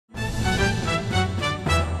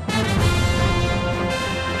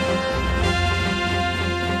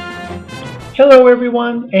Hello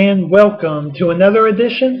everyone and welcome to another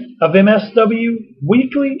edition of MSW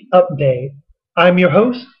Weekly Update. I'm your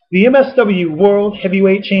host, the MSW World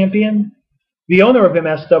Heavyweight Champion, the owner of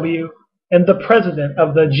MSW, and the president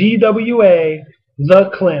of the GWA,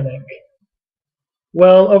 The KliniK.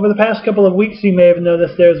 Well, over the past couple of weeks you may have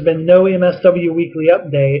noticed there's been no MSW Weekly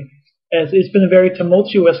Update, as it's been a very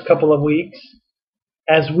tumultuous couple of weeks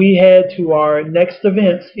as we head to our next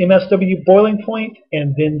events, MSW Boiling Point,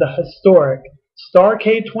 and then the historic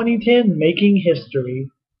Starrcade 2010 Making History.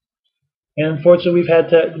 And unfortunately, we've had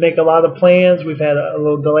to make a lot of plans. We've had a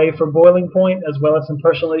little delay for Boiling Point, as well as some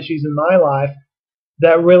personal issues in my life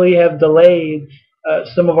that really have delayed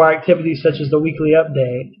some of our activities, such as the weekly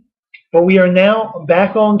update. But we are now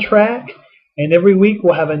back on track, and every week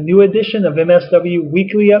we'll have a new edition of MSW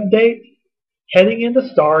Weekly Update heading into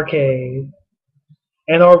Starrcade.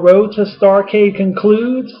 And our road to Starrcade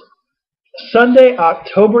concludes Sunday,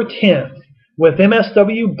 October 10th, with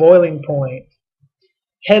MSW Boiling Point,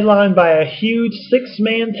 headlined by a huge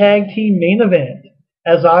six-man tag team main event,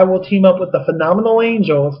 as I will team up with the Phenomenal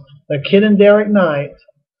Angels, the Kid and Derek Knight,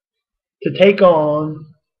 to take on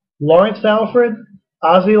Lawrence Alfred,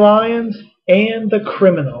 Ozzy Lyons, and the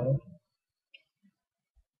Criminal.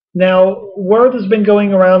 Now, word has been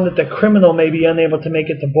going around that the Criminal may be unable to make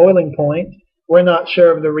it to Boiling Point. We're not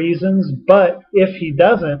sure of the reasons, but if he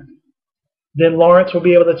doesn't, then Lawrence will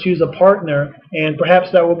be able to choose a partner, and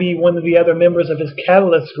perhaps that will be one of the other members of his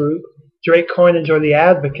Catalyst group, Drake Carnage or the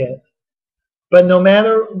Advocate. But no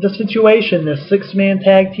matter the situation, this six-man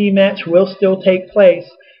tag team match will still take place,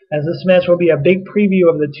 as this match will be a big preview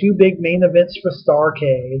of the two big main events for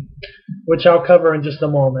Starrcade, which I'll cover in just a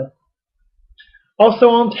moment. Also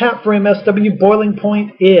on tap for MSW Boiling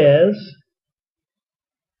Point is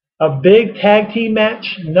a big tag team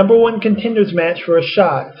match, number one contenders match for a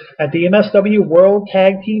shot at the MSW World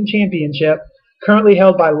Tag Team Championship, currently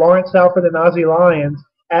held by Lawrence Alfred and Ozzy Lyons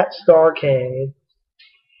at Starrcade,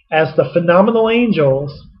 as the Phenomenal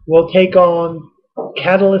Angels will take on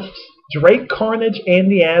Catalyst's Drake Carnage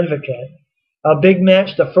and the Advocate. A big match,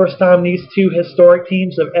 the first time these two historic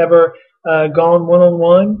teams have ever gone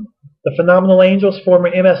one-on-one. The Phenomenal Angels, former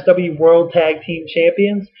MSW World Tag Team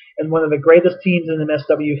Champions, and one of the greatest teams in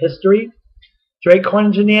MSW history. Drake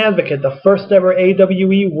Carnage and the Advocate, the first ever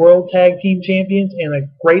AWE World Tag Team Champions, and a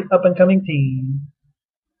great up-and-coming team.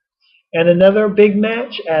 And another big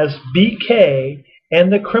match, as BK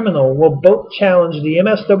and the Criminal will both challenge the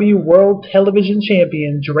MSW World Television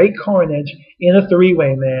Champion, Drake Carnage, in a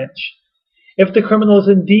three-way match. If the Criminal is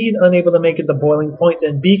indeed unable to make it to Boiling Point,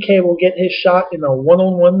 then BK will get his shot in a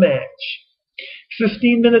one-on-one match.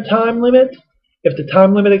 15-minute time limit. If the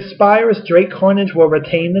time limit expires, Drake Carnage will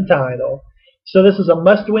retain the title. So this is a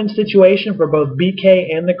must-win situation for both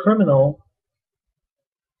BK and the Criminal.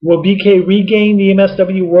 Will BK regain the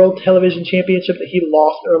MSW World Television Championship that he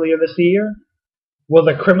lost earlier this year? Will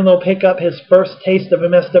the Criminal pick up his first taste of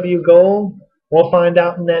MSW Gold? We'll find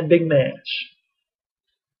out in that big match.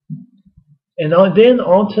 And then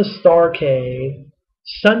on to Starrcade.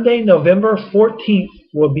 Sunday, November 14th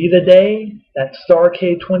will be the day that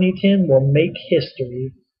Starrcade 2010 will make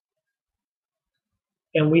history.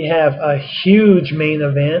 And we have a huge main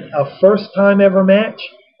event, a first-time ever match,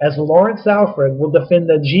 as Lawrence Alfred will defend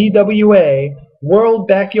the GWA World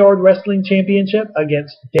Backyard Wrestling Championship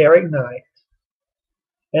against Derek Knight.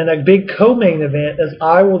 And a big co-main event, as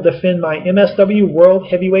I will defend my MSW World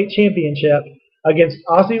Heavyweight Championship against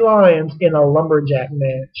Ozzy Lyons in a lumberjack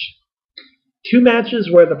match. Two matches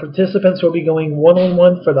where the participants will be going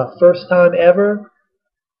one-on-one for the first time ever.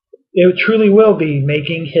 It truly will be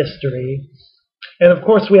making history. And of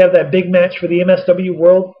course we have that big match for the MSW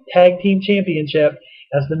World Tag Team Championship,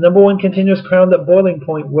 as the number one contenders crowned at Boiling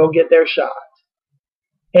Point will get their shot.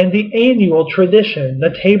 And the annual tradition,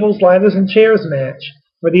 the tables, ladders, and chairs match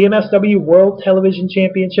for the MSW World Television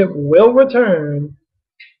Championship will return,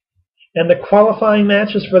 and the qualifying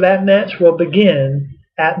matches for that match will begin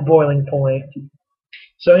at Boiling Point.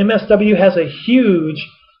 So MSW has a huge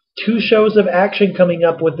 2 shows of action coming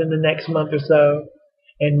up within the next month or so,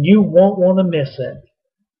 and you won't want to miss it.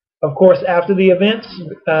 Of course, after the events,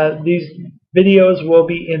 these videos will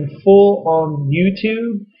be in full on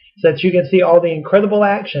YouTube, so that you can see all the incredible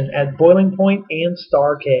action at Boiling Point and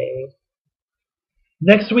Starrcade.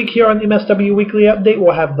 Next week here on MSW Weekly Update,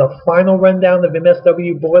 we'll have the final rundown of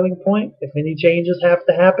MSW Boiling Point. If any changes have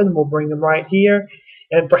to happen, we'll bring them right here,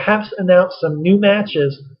 and perhaps announce some new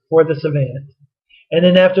matches for this event. And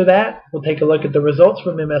then after that, we'll take a look at the results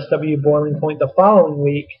from MSW Boiling Point the following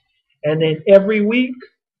week, and then every week,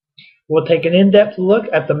 we'll take an in-depth look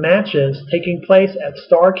at the matches taking place at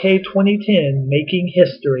Starrcade 2010, Making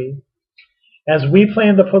History. as we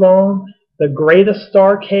plan to put on the greatest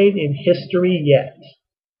Starrcade in history yet.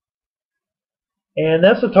 And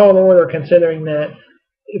that's a tall order, considering that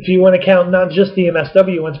if you want to count not just the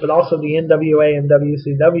MSW ones, but also the NWA and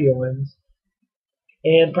WCW ones.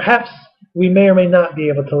 And perhaps we may or may not be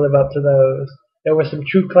able to live up to those. There were some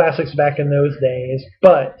true classics back in those days,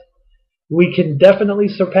 but we can definitely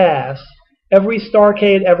surpass every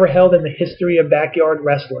Starrcade ever held in the history of backyard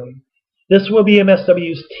wrestling. This will be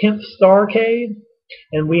MSW's 10th Starrcade,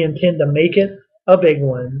 and we intend to make it a big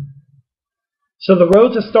one. So the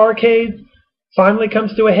road to Starrcade finally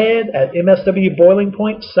comes to a head at MSW Boiling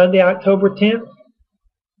Point Sunday, October 10th.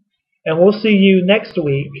 And we'll see you next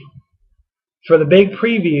week for the big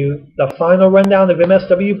preview, the final rundown of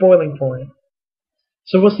MSW Boiling Point.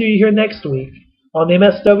 So we'll see you here next week on the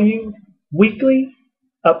MSW Weekly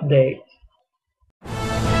Update.